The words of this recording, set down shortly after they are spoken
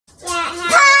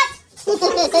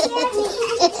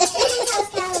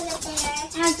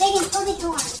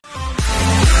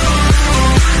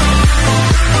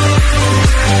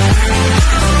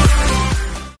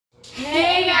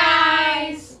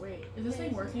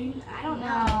moving? I don't know.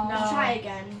 No. Let's try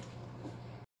again.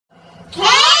 Hey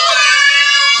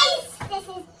guys! This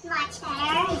is much better.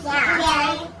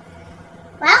 Yeah.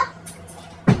 Well,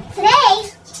 today,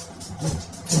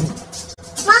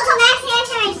 welcome back to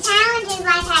our challenges,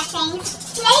 life hack things.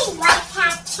 Today's life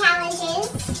hack challenges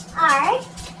are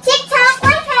TikTok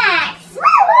life hacks. Woo!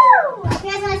 If you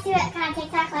guys want to see what kind of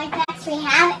TikTok life hacks we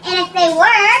have, and if they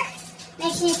work,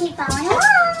 make sure you keep following along.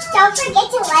 Don't forget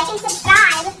to like and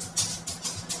subscribe.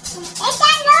 Hit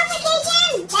that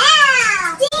notification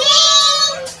bell.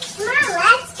 Ding! Come on,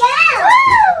 let's go.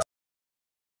 Woo!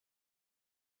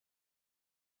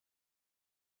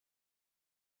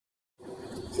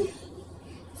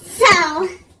 So,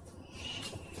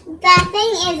 the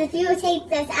thing is, if you take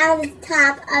this out of the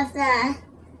top of the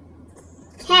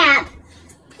cap,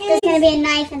 there's going to be a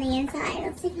knife on the inside.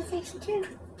 Let's see if it's actually true.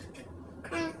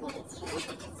 I don't think it's true.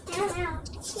 I don't know.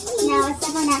 No, it's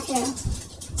definitely not true.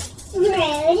 Rude.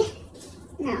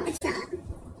 No, it's not.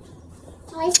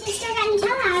 At least we still got each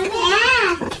other out of it.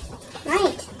 Yeah.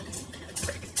 Right.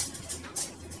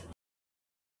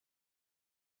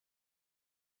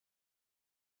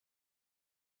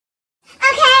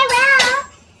 Okay, well,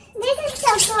 this is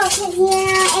so cool because, you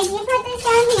know, if you put this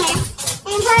down here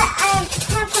and put a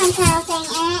popcorn kernel thing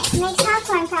in it, it makes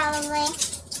popcorn probably.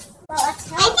 Well, let's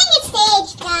try it. I think it's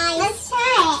staged, guys. Let's try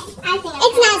it. I think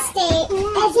it's not staged.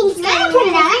 I think it's not. Put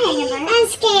it on. I'm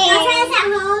scared. I'll try this at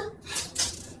home.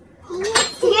 Do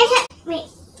you guys have, wait,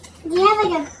 do you have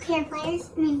like a pair of pliers?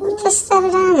 Just set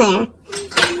it on there.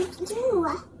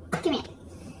 Come here.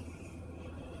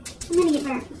 I'm gonna get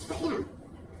burnt, but you know.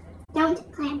 Don't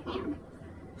clamp down.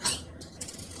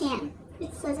 Damn,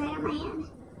 it says right on my hand.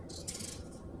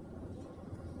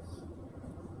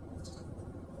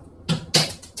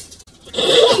 You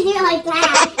can't do it like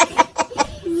that.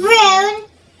 Rude.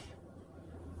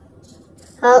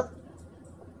 Oh.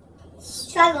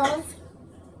 Struggles.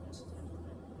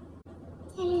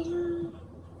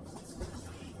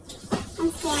 I'm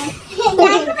scared.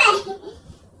 Back away.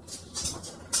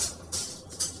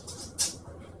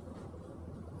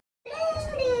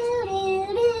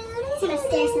 It's gonna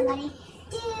scare somebody.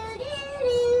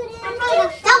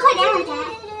 Don't put it down like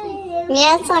that.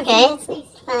 Yeah, it's okay.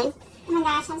 It's fine. Oh my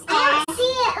gosh, I'm scared. I don't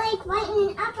see it like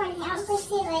whitening up or anything. I don't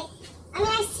see it like, I mean, I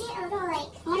see it a little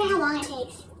like, I wonder how long it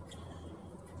takes.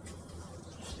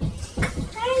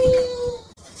 Hurry.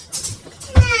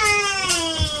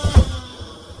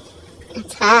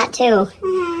 It's hot too.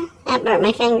 That burnt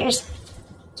my fingers.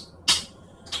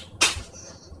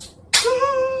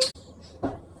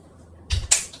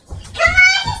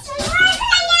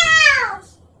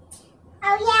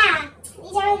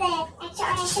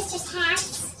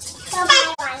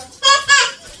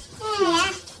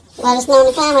 Let us know in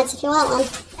the comments if you want one.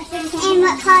 And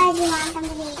what color do you want them to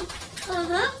be? Oh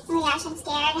my gosh, I'm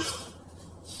scared.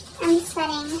 I'm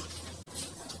sweating.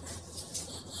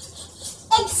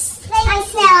 It's like, I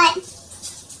smell it.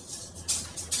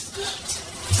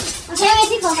 Okay, I'm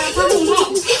too cold. I'm popping your head.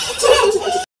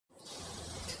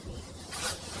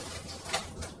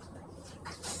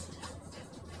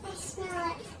 I smell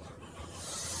it.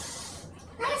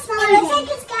 It looks like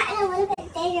it's gotten a little bit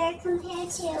bigger compared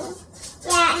to...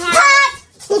 Yeah, it has.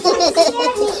 It's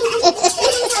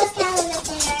got a little bit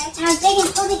bigger. How big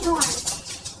and fully formed.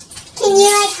 Can you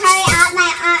like hurry up?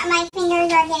 My fingers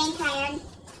are getting tired.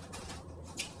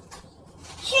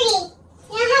 Tree,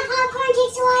 you know how popcorn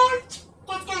takes a while?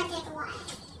 That's gonna take a while.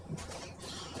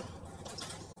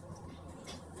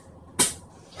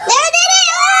 There it is!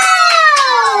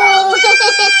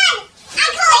 I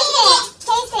can eat it.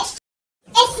 Taste it.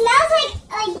 It smells like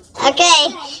Okay,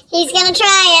 he's gonna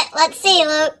try it. Let's see,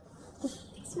 Luke. It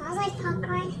smells like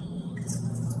popcorn.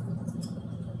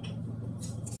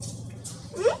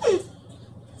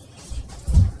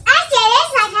 I say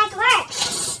this life hack works.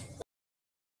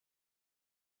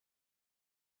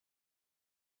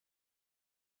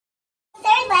 The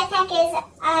third life hack is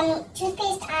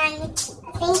toothpaste on a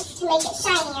thing to make it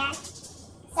shinier.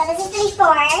 So this is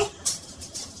before.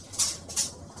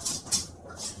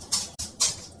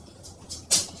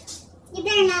 You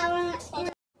better not ruin it.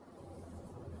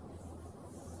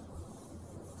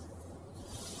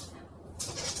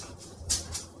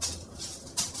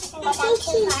 Go down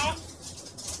too far.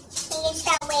 You just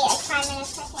gotta wait like 5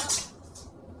 minutes, I think.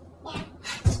 Yeah.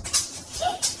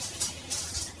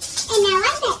 And now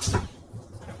wipe it.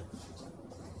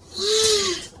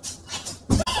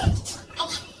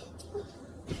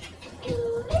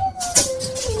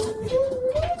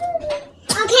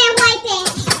 Okay, I'm wiping.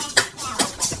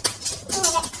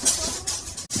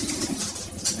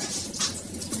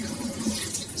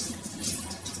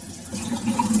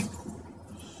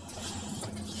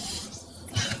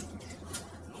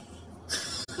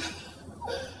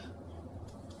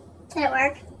 Did it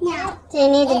work? No. Do you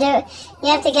need to do it? You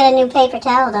have to get a new paper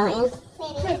towel, don't you?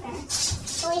 Maybe.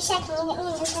 Alicia, can you get me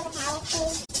a new paper towel,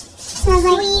 please? So I was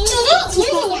like, we didn't use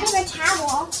a new paper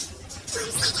towel.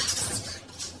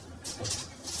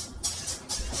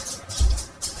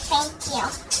 Thank you.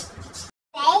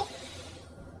 Okay.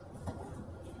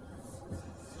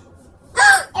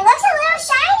 It looks a little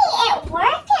shiny. It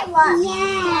worked. It looks.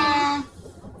 Yeah.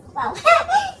 Well.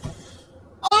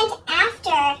 And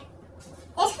after,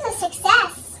 this was a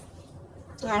success.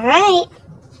 All right.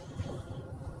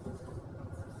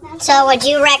 So would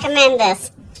you recommend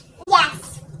this?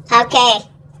 Yes. Okay.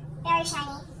 Very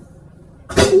shiny.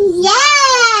 Yeah!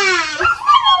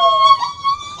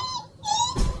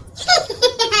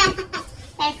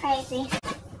 They're crazy.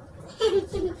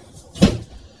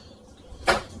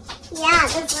 Yeah,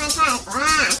 this one has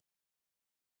glass.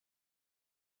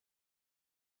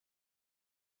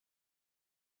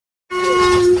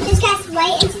 Just got some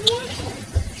white into here.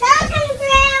 Salt coming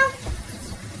through.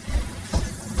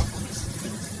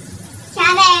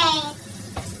 Strawberry.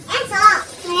 And salt.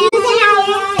 Using our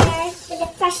water with a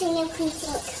freshly new clean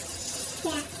sink.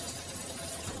 Yeah.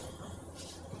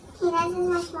 Okay, that's as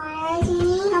much water as you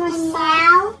need. And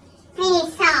now, we need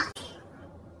salt.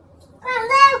 Come on,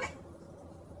 Luke.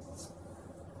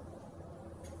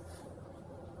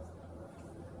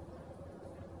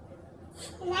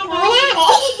 Going at it.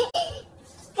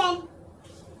 Good.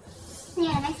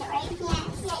 Yeah, mix it right. Yeah,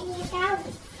 you go.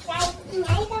 Right.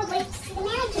 Now you go wait for the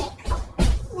magic.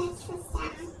 Let's just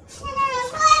down. What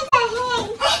the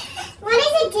heck? What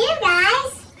does it do,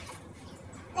 guys?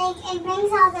 Like, it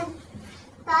brings all the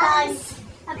bugs.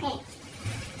 Okay.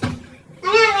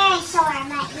 I'm not very sure,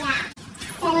 but yeah.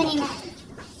 So we need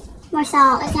more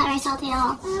salt. It's not very salty at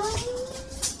all.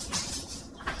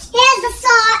 Here's the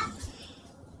salt.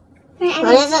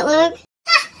 What is it, Luke?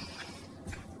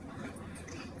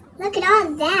 Look at all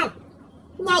of that.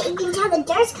 Now you can tell the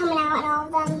dirt's coming out in all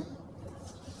of them.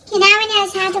 Okay, now we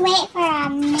just have to wait for a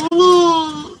minute.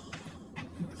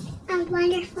 A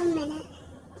wonderful minute.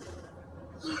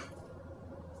 Yeah.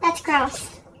 That's gross.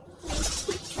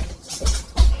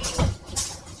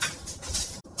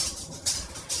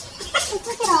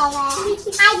 Look at all that.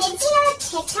 I did see on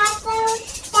TikTok though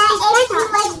that if you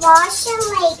like wash them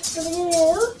like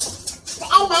blue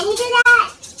and then you do that,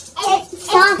 it's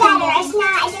better. It's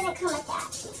not. It doesn't come with that.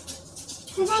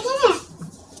 Put back in there.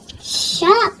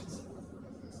 Shut up.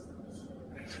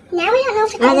 Now we don't know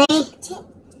if it's. Are they?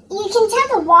 You can tell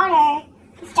the water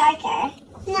is darker.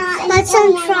 No, Let's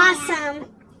uncross them.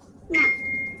 No.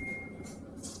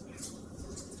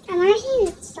 I wonder if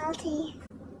it's salty.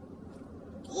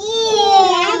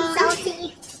 Yeah, that's salty.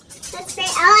 That's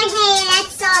great. Oh, okay,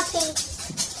 that's salty.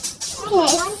 Okay,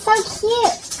 it's so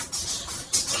cute.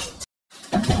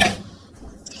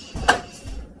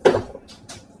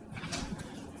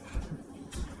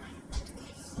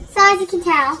 So as you can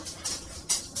tell,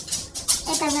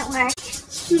 it doesn't work.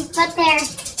 But they're...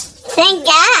 Thank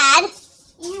God.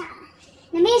 Yeah.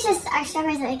 Maybe it's just our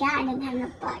strawberries that we got and didn't have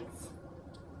enough bugs.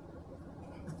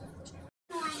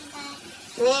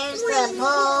 There's the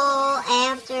bowl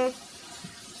after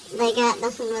they got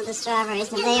nothing with the strawberries,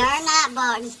 but they are not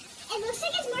bugs. It looks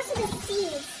like it's more of the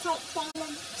seeds type thing, the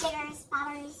jiggers,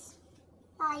 poppers,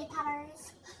 lollipoppers.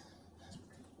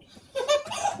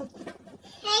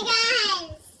 Hey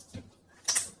guys!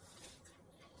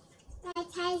 That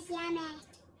tastes yummy.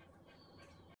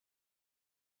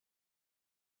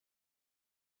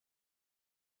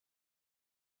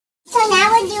 So now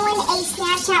we're doing a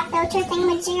Snapchat filter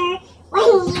thingamajigger. When you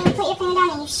put your finger down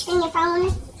and you spin your phone.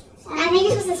 I think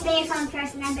you're supposed to spin your phone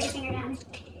first and then put your finger down.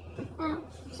 Oh.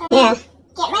 So Yeah.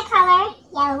 get my color,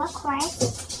 yellow of course.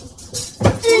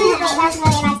 Wait, that's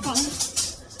really a nice thing.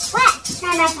 What?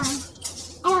 Try my phone.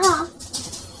 I don't know.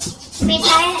 Should we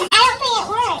try it? I don't think it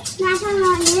works. My phone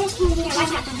won't do it. Can you do it?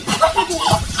 What's happening? I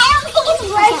don't think it's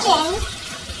working.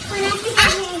 Well, that's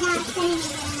because you're not spinning it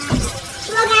enough.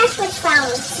 We're going to switch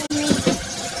phones.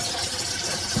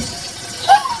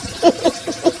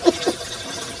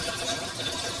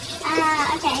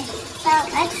 Okay, so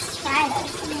let's try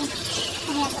this.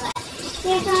 I handle it.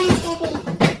 Your phone is dirty.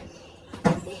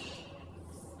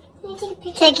 Can you take a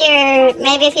picture? Take your,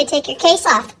 maybe if you take your case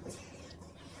off.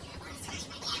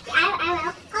 I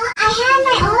will. Oh, I have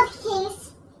my old case.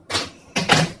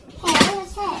 Hey, what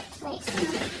was it? Wait,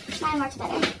 mine works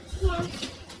better. Yeah.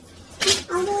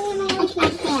 I'll do it in my own case. I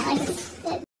can't,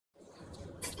 like,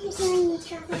 I'm doing the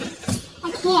strawberries. I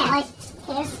can't, like,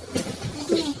 here's.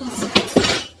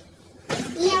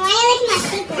 Yeah, why are you licking my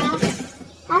feet, girl?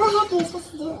 How the heck are you supposed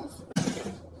to do this?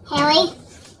 Haley?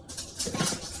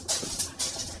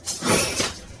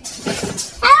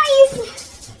 How are you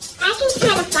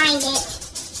find it.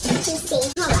 Let's see.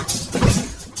 Hold up.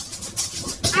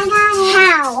 I got it.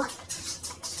 How?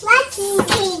 Let's see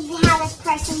how this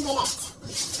person did it.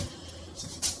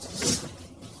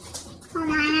 Hold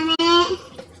on a minute.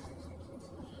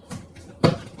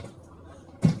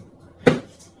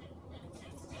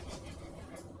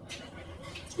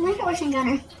 I wonder where I'm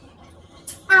gonna.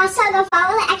 Also, go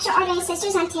follow the Extraordinary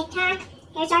Sisters on TikTok.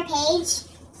 Here's our page.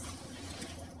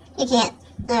 You can't.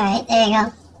 Alright, there you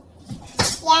go.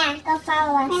 Yeah, go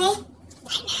follow us. Ready?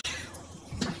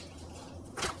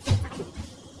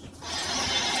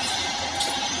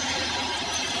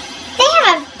 They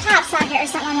have a pop socket or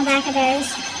something on the back of theirs.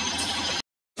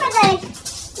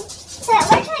 So it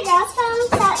works for the girls' phone,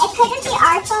 so it couldn't be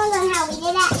our phones on how we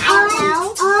did it. I don't know.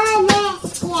 On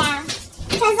this. Yeah.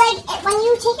 Because when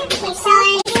you take a picture,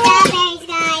 strawberries,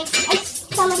 guys, it's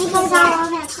so many goes all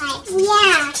over the place.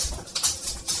 Yeah.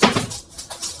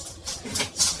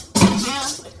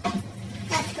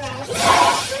 That's gross.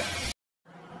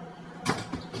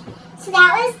 So that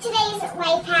was today's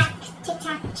life hack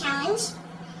TikTok challenge.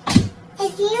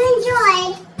 If you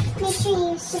enjoyed, make sure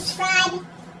you subscribe,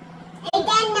 hit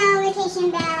that notification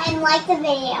bell, and like the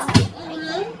video.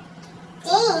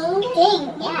 Ding. Ding.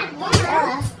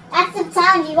 Yeah. That's the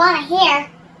sound you want to hear.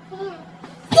 Yeah.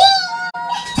 Ding!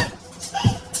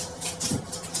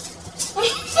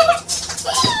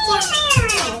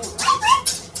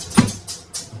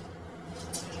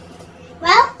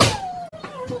 Well,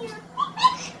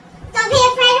 don't be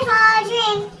afraid to follow our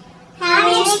dream. Have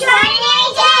an extraordinary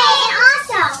day. And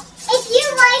also, if you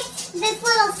liked this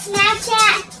little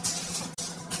Snapchat,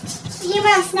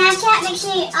 make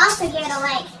sure you also give it a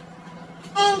like.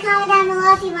 And comment down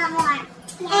below if you want more.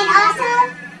 Yeah. And also,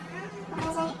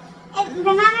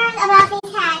 remember about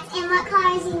these hats and what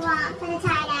colors you want for the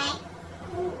tie-dye.